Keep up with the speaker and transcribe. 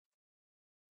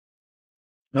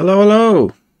Hello,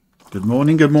 hello. Good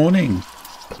morning, good morning.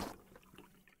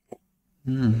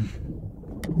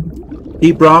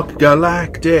 Ebrock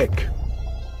Galactic.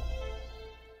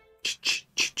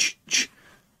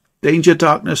 Danger,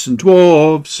 Darkness and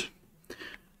Dwarves.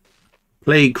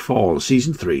 Plague Fall,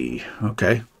 Season 3.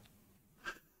 Okay.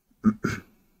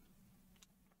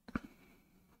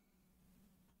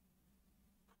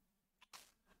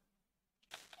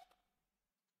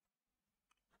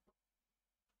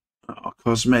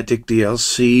 Cosmetic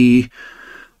DLC.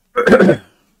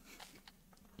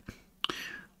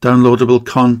 Downloadable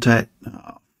content.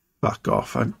 Oh, fuck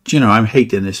off. I'm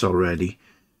hating this already.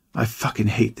 I fucking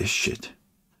hate this shit.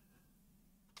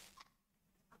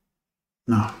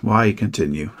 No, why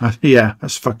continue? Yeah,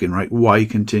 that's fucking right. Why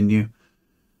continue?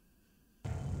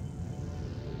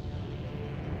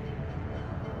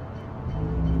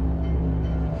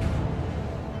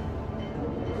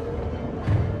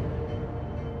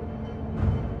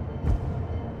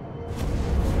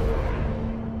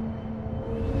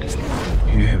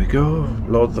 Here we go.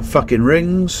 Lord of the fucking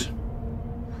Rings.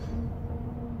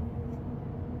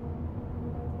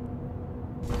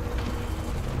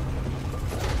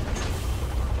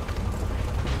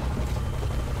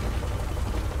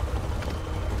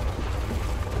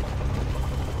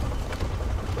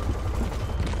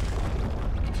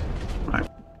 Right.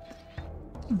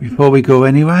 Before we go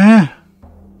anywhere,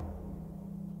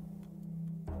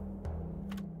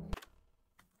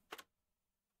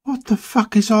 what the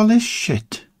fuck is all this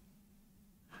shit?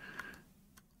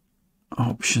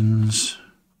 Options.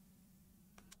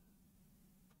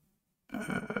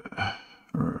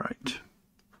 Right.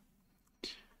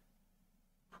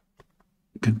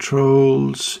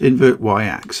 Controls. Invert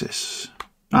Y-axis.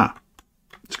 Ah,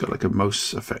 it's got like a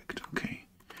mouse effect. Okay.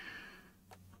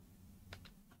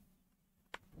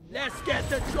 Let's get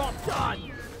the job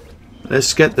done.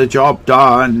 Let's get the job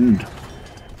done.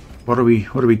 What are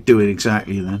we doing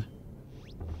exactly then?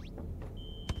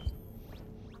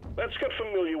 Let's get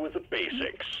familiar with the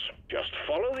basics. Just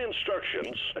follow the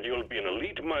instructions and you'll be an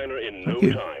elite miner in no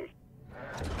time.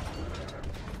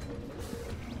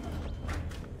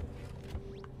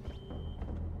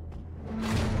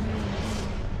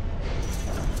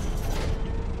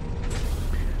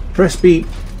 Press B.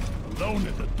 Alone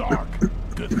in the dark.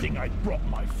 Good thing I brought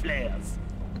my flares.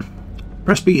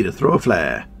 Press B to throw a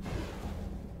flare.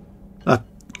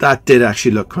 That did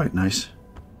actually look quite nice.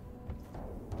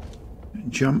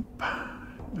 Jump.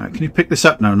 Right, can you pick this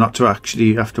up now, not to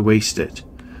actually have to waste it?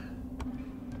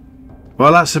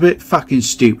 Well, that's a bit fucking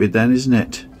stupid then, isn't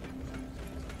it?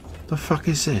 The fuck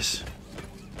is this?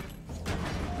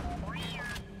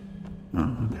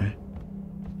 Oh, okay.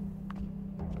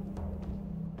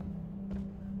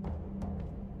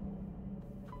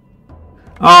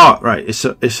 Oh, right.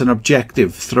 It's an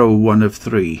objective. Throw one of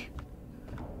 3.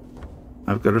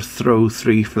 I've got to throw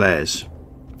 3 flares.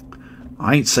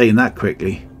 I ain't saying that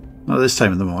quickly. Not this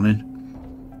time in the morning.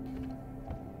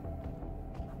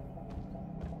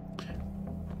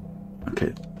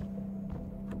 Okay.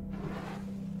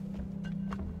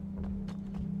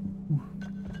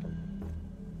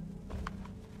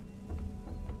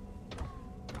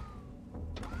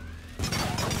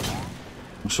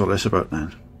 What's all this about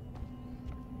then?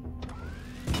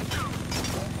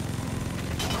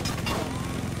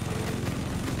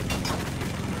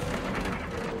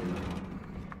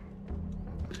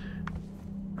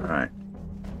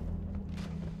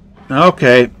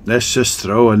 Okay, let's just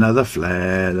throw another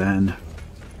flare then.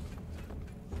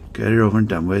 Get it over and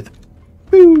done with.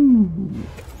 Boo!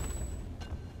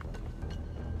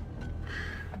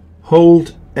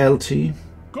 Hold LT.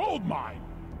 Gold mine.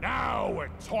 Now we're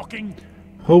talking.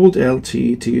 Hold LT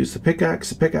to use the pickaxe.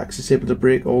 The pickaxe is able to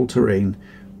break all terrain.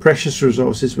 Precious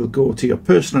resources will go to your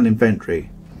personal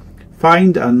inventory.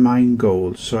 Find and mine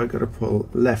gold. So I got to pull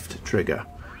left trigger.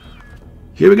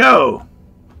 Here we go.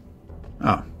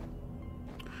 Oh.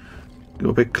 Go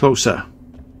a bit closer.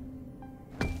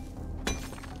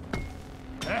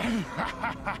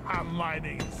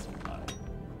 Mining is fun.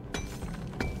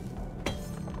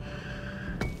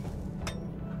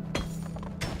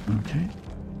 Okay.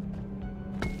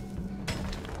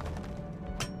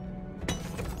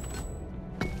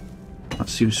 That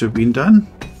seems to have been done.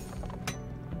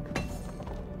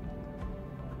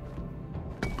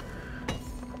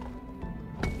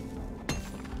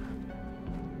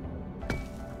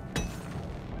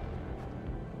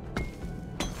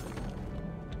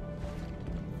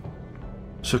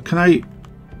 So can I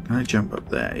jump up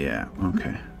there? Yeah,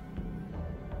 okay.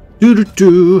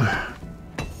 Do.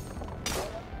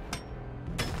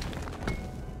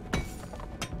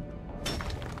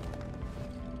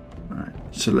 Alright,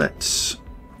 so let's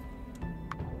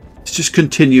Let's just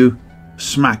continue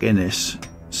smacking this.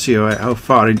 See how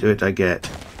far into it I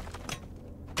get.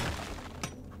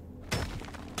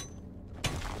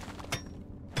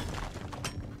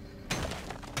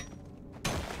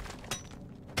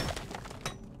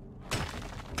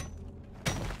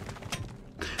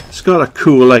 It's got a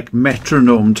cool, like,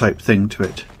 metronome type thing to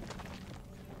it.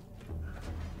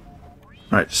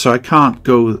 Right, so I can't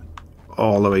go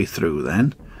all the way through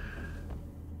then.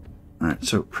 Right,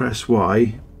 so press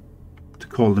Y to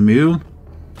call the mule.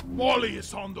 Molly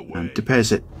is on the way. And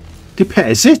deposit.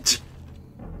 Deposit?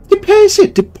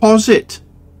 Deposit! Deposit!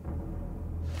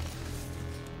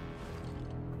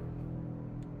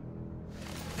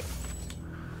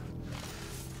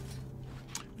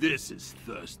 This is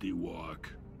thirsty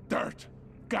work. Dirt.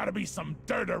 Gotta be some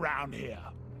dirt around here.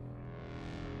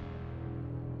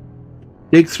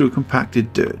 Dig through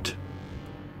compacted dirt.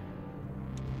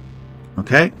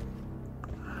 Okay.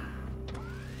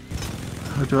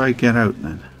 How do I get out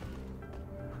then?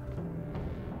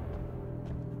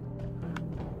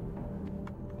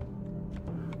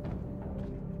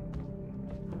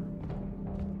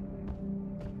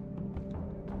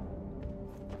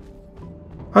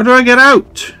 How do I get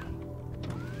out?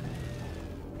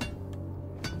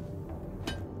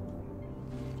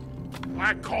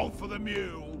 I called for the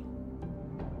mule.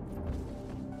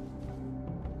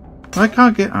 I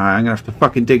can't get... I'm gonna have to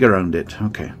fucking dig around it.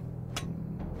 Okay.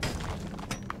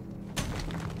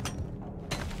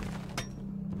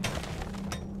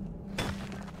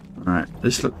 Right,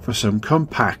 let's look for some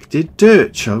compacted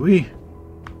dirt, shall we?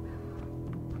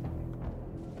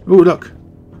 Oh, look.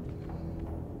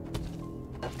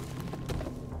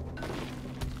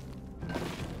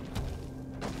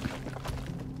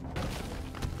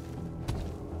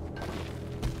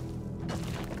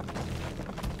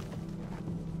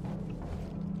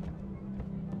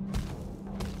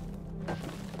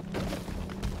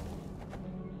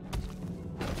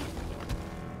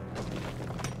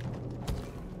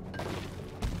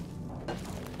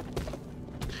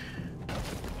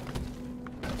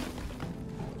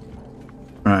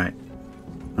 Right.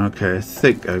 Okay, I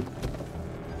think I...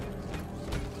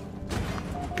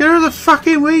 Get out of the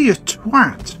fucking way, you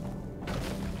twat!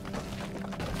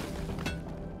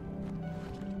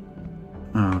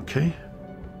 Okay.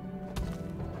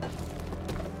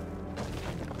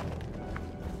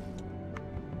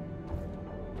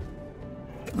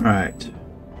 Right.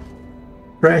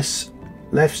 Press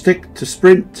left stick to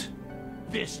sprint.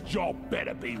 This job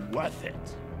better be worth it.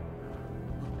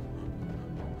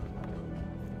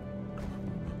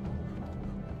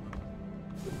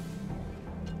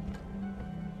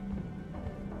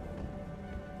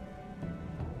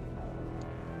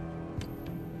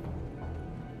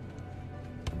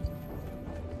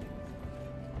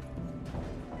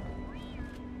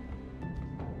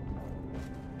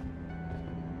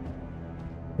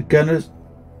 Gunners.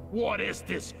 What is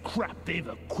this crap they've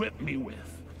equipped me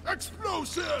with?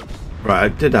 Explosives! Right, I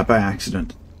did that by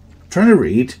accident. I'm trying to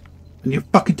read, and you're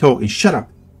fucking talking. Shut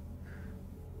up.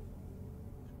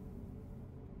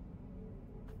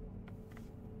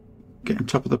 Get on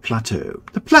top of the plateau.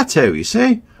 The plateau, you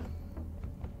say?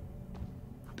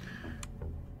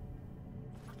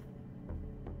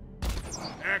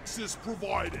 Access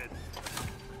provided.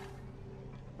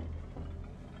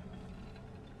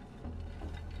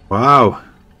 Wow.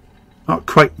 Not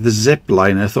quite the zip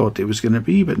line I thought it was going to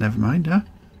be, but never mind, huh?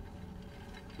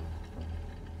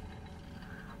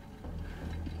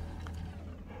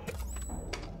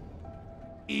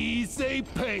 Easy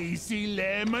peasy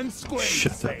lemon squeezy.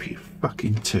 Shut up, you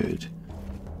fucking turd.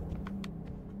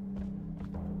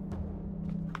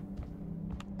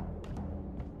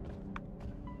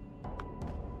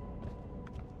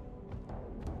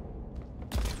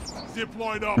 Zip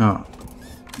line up. Oh,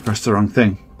 pressed the wrong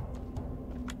thing.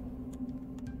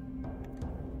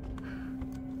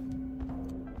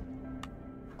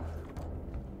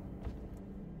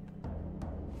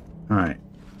 Alright.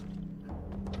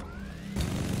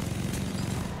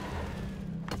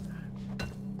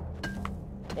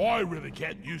 I really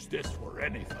can't use this for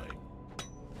anything.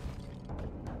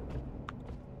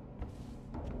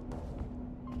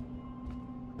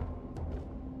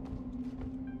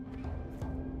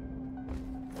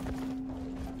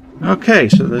 Okay,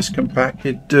 so there's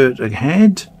compacted dirt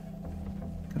ahead.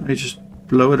 Can I just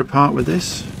blow it apart with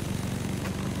this?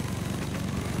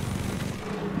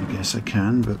 I guess I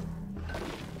can, but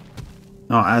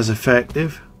not as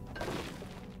effective.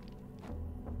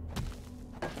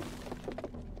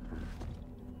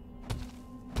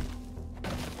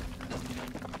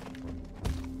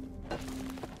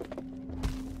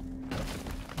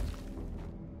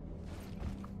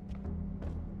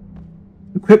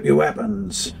 Equip your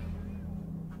weapons.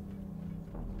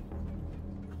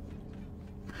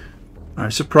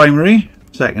 Alright, so primary,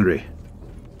 secondary.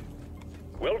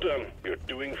 Well done. You're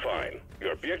doing fine.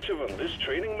 Your objective on this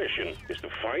training mission is to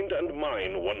find and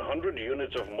mine 100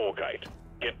 units of morkite.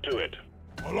 Get to it.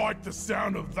 I like the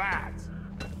sound of that.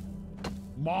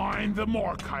 Mine the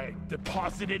morkite,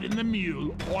 deposit it in the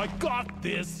mule. I got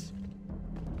this.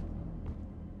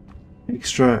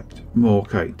 Extract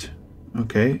morkite.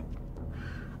 Okay.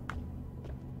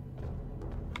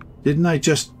 Didn't I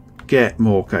just get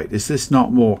morkite? Is this not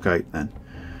morkite then?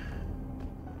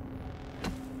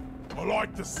 I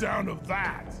like the sound of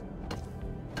that.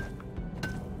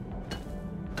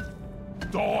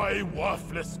 Die,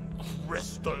 worthless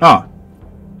crystal. Ah.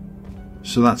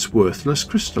 So that's worthless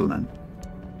crystal then.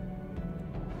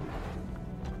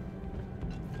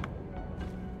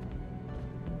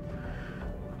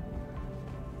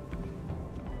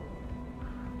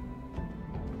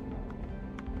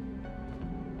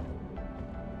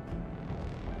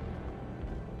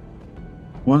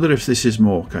 Wonder if this is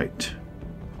morkite.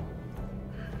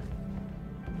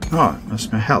 Oh,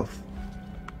 that's my health.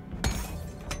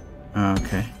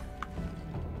 Okay.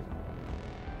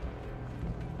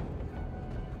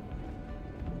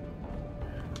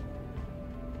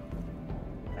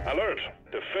 Alert!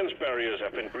 Defense barriers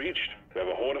have been breached. We have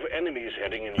a horde of enemies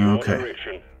heading in your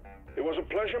direction. It was a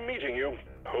pleasure meeting you.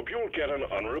 Hope you'll get an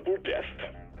honorable death.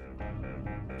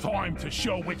 Time to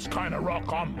show which kind of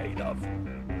rock I'm made of.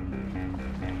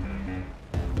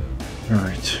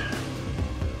 Right.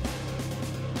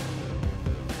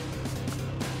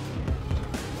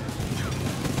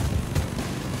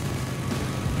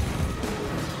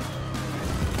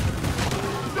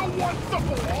 You want some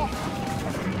more?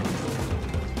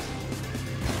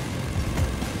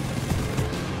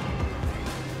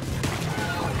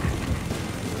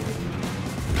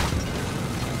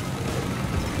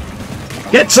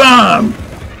 Get some!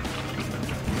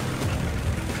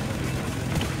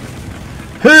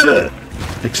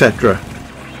 Etc.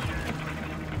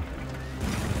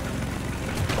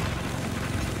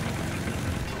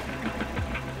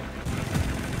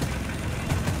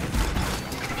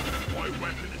 My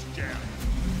weapon is jammed.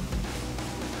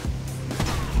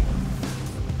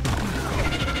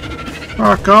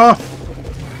 Fuck off!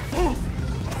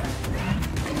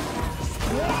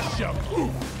 Squash him.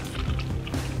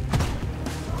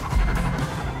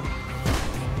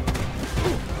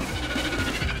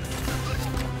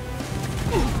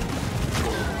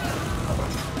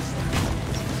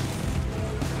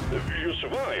 You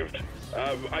survived.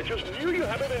 I just knew you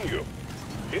had it in you.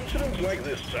 Incidents like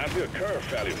this sadly occur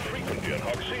fairly frequently in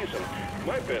hog season.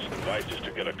 My best advice is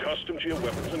to get accustomed to your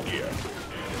weapons and gear.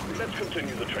 Let's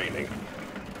continue the training.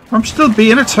 I'm still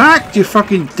being attacked, you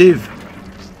fucking div.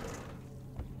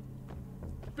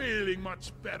 Feeling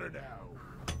much better now.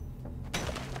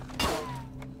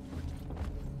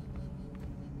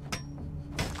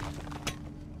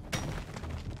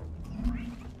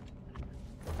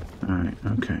 Alright,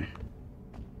 okay.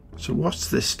 So what's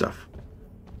this stuff?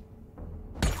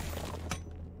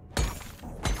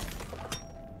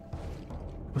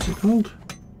 What's it called?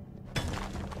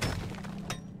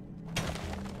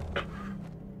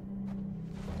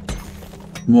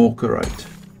 Morkarite.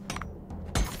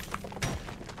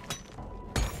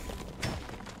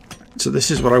 So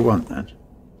this is what I want then.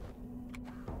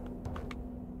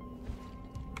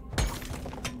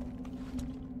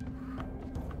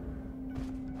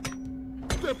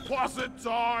 Deposit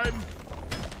time.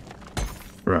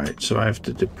 Right, so I have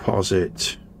to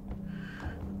deposit.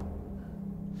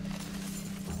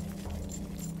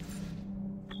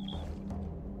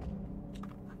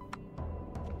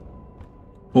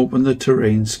 Open the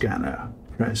terrain scanner.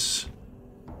 Press.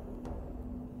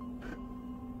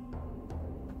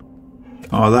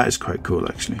 Oh, that is quite cool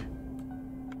actually.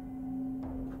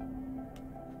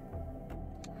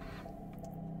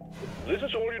 This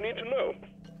is all you need to know.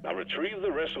 Now retrieve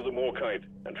the rest of the morkite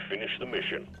and finish the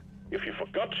mission. If you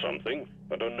forgot something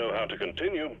or don't know how to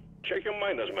continue, check your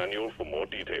miner's manual for more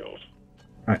details.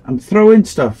 Right, I'm throwing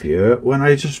stuff here when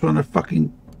I just want to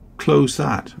fucking close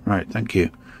that. Right, thank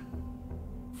you.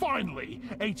 Finally,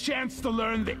 a chance to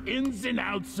learn the ins and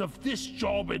outs of this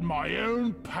job at my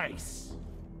own pace.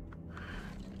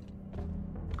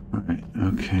 Right,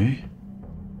 okay.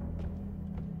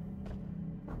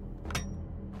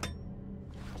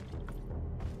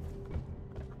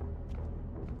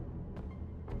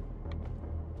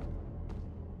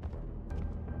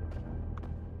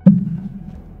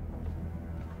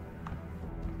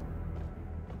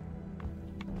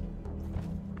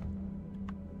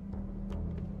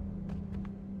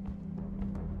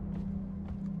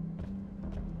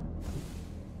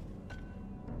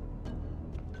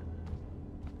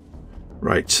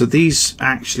 Right, so these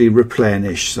actually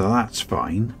replenish, so that's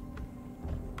fine.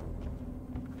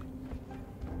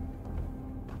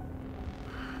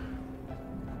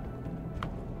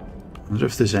 I wonder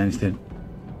if there's anything.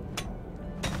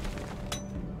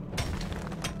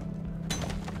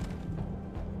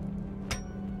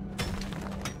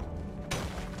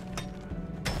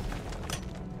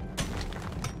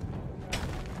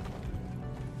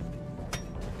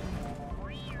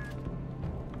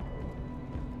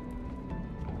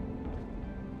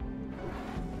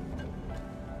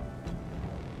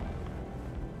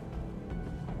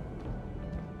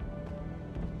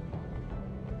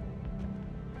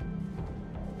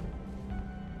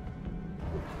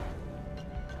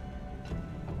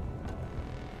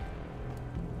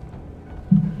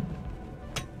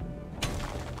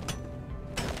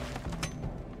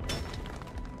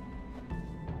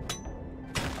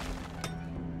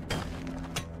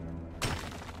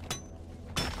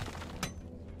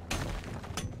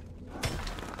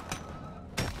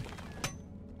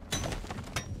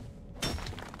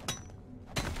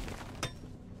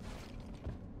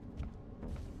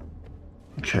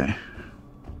 Okay.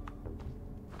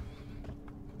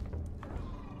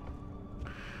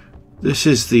 This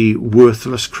is the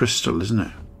worthless crystal, isn't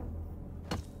it?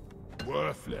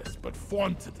 Worthless, but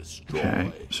fun to destroy.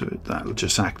 Okay, so that'll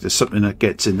just act as something that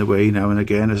gets in the way now and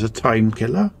again as a time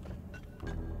killer.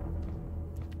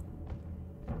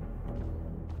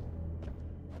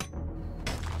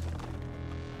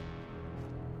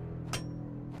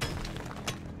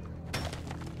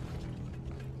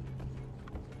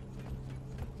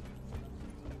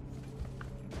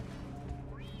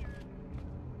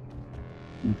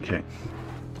 Okay.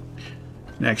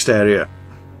 Next area.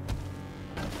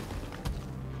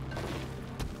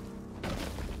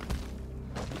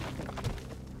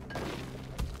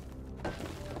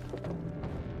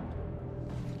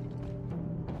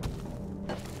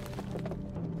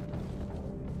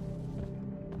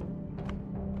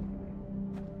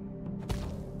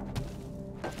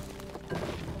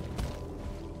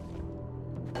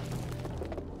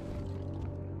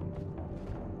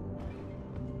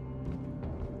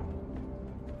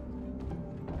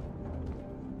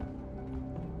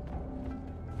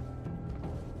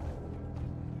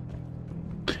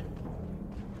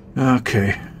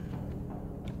 Okay.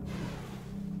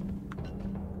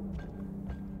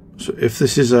 So if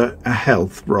this is a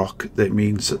health rock, that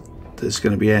means that there's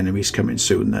going to be enemies coming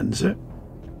soon then, is it?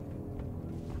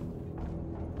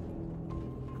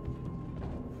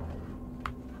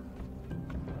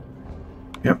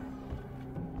 Yep.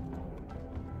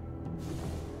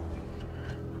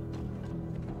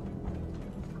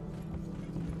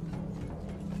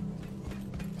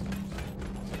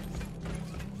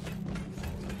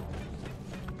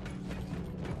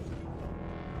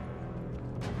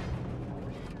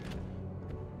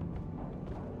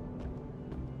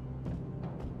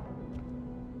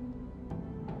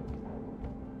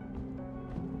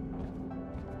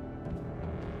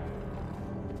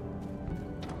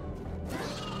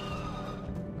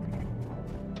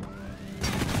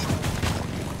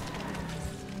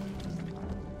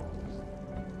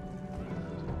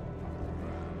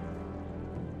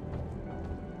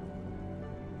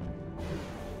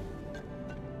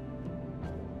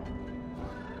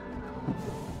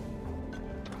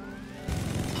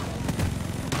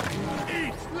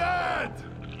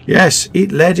 Yes,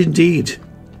 eat lead indeed.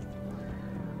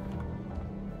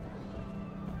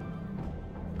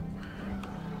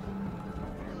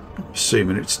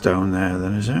 Assuming it's down there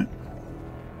then, is it?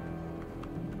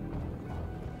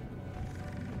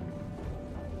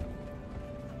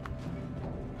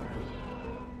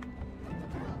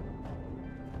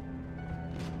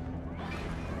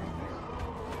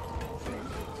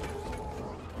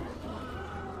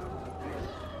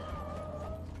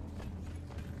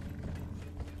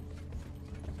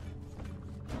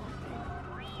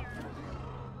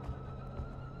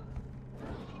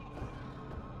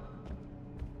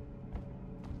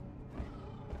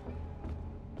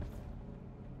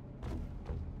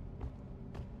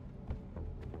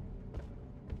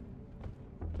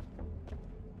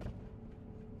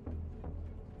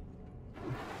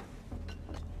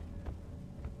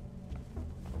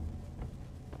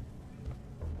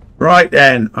 Right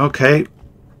then, okay.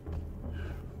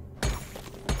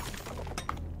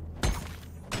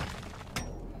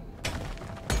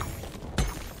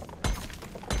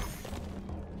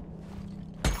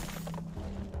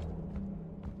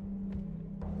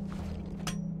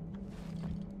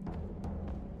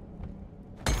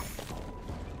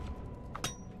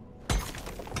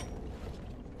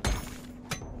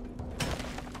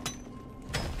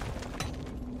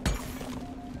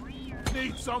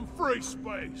 some free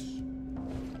space.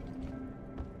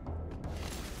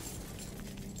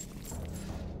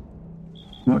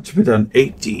 What to be done?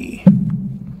 80.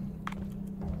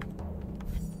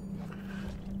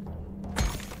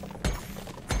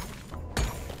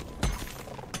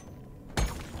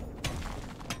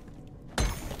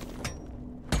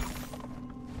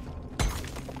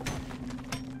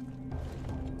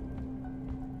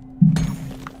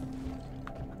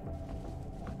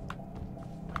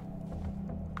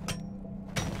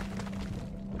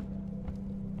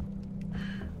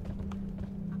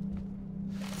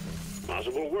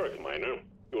 Possible work, Miner.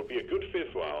 You'll be a good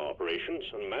fit for our operations,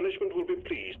 and management will be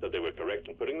pleased that they were correct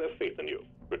in putting their faith in you.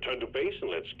 Return to base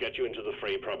and let's get you into the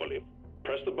fray properly.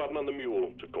 Press the button on the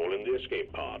mule to call in the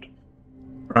escape pod.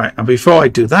 Right, and before I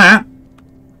do that,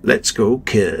 let's go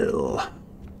kill.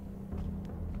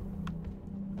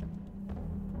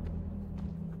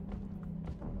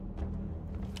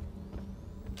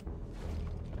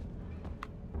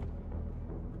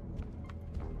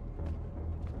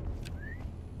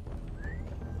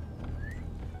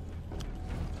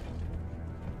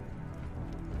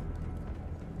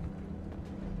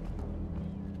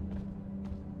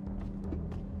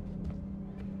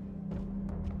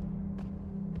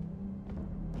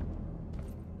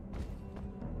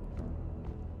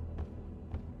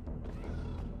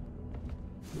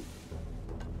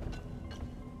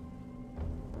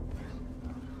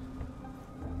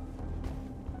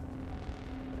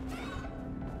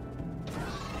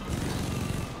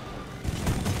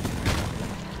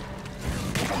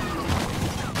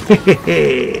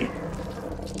 Hehehe.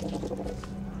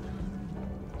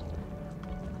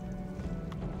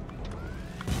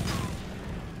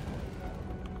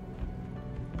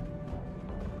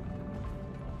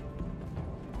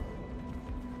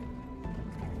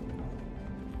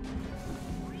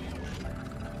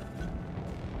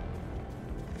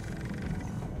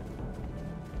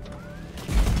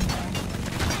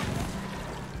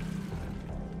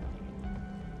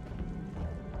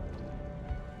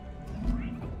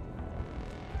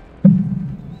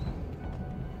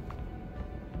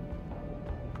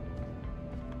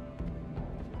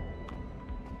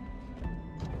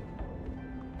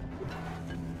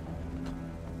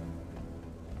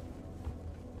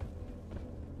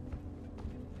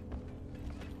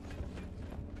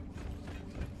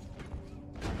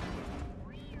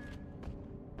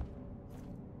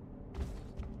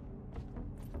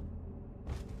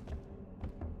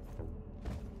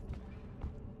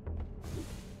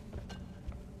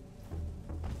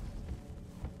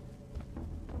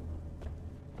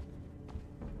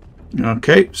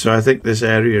 Okay, so I think this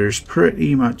area is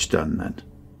pretty much done then.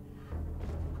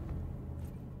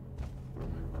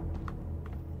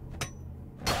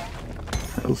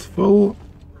 Health full.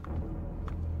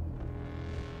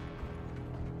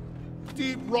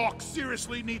 Deep Rock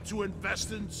seriously need to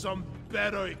invest in some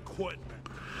better equipment.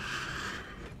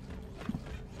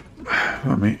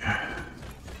 I mean,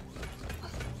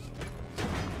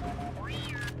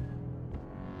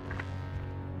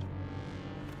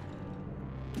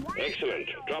 Excellent.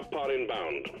 Drop pod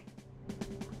inbound.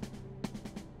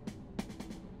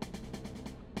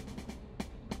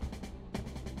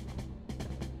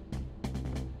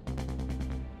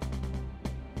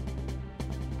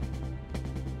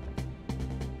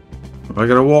 am I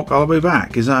going to walk all the way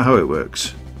back? Is that how it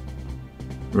works?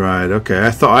 Right, okay.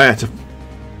 I thought I had to...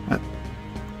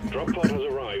 Drop pod has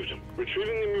arrived.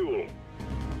 Retrieving the mule.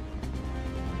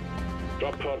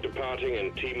 Drop pod departing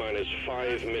in T-minus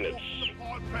 5 minutes.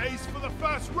 On pace for the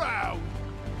first round.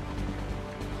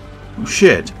 Oh,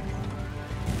 shit.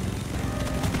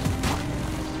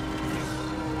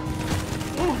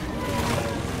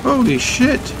 Holy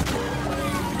shit.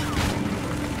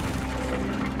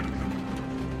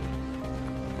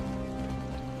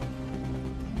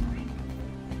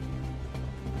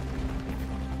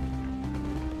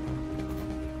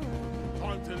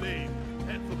 Time to leave.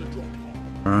 Head for the drop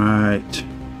pod. Right.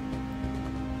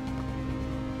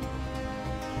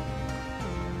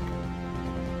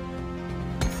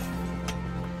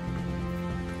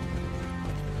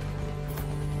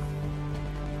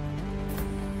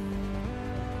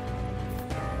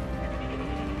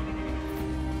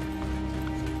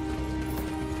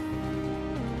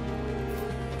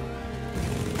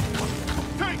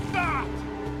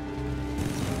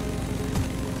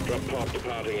 Drop pod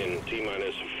departing in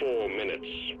T-minus 4 minutes.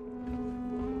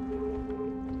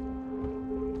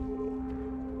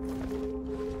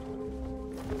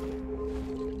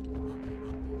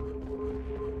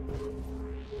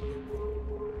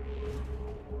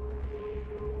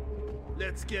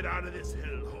 Let's get out of this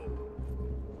hellhole.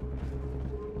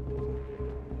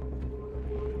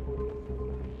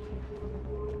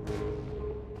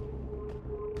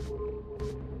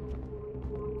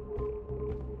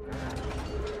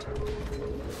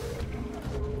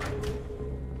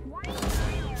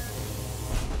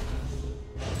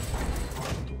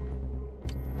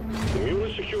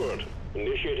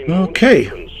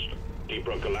 Okay. Deep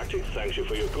Rock Galactic thanks you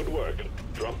for your good work.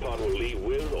 Drop pod will leave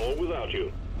with or without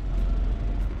you.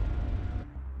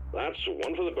 That's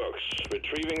one for the books.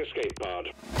 Retrieving escape pod.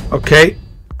 Okay,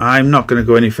 I'm not going to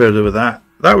go any further with that.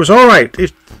 That was all right.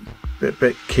 It's a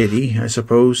bit kiddie, I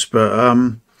suppose, but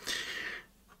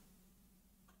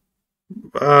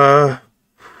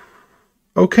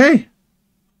okay.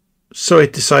 So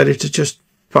it decided to just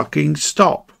fucking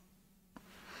stop.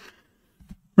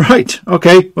 Right.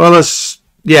 Okay. Well,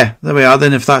 yeah, there we are.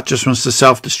 Then if that just wants to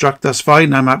self-destruct, that's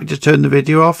fine. I'm happy to turn the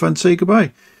video off and say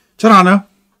goodbye. Ta-ra now.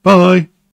 Bye.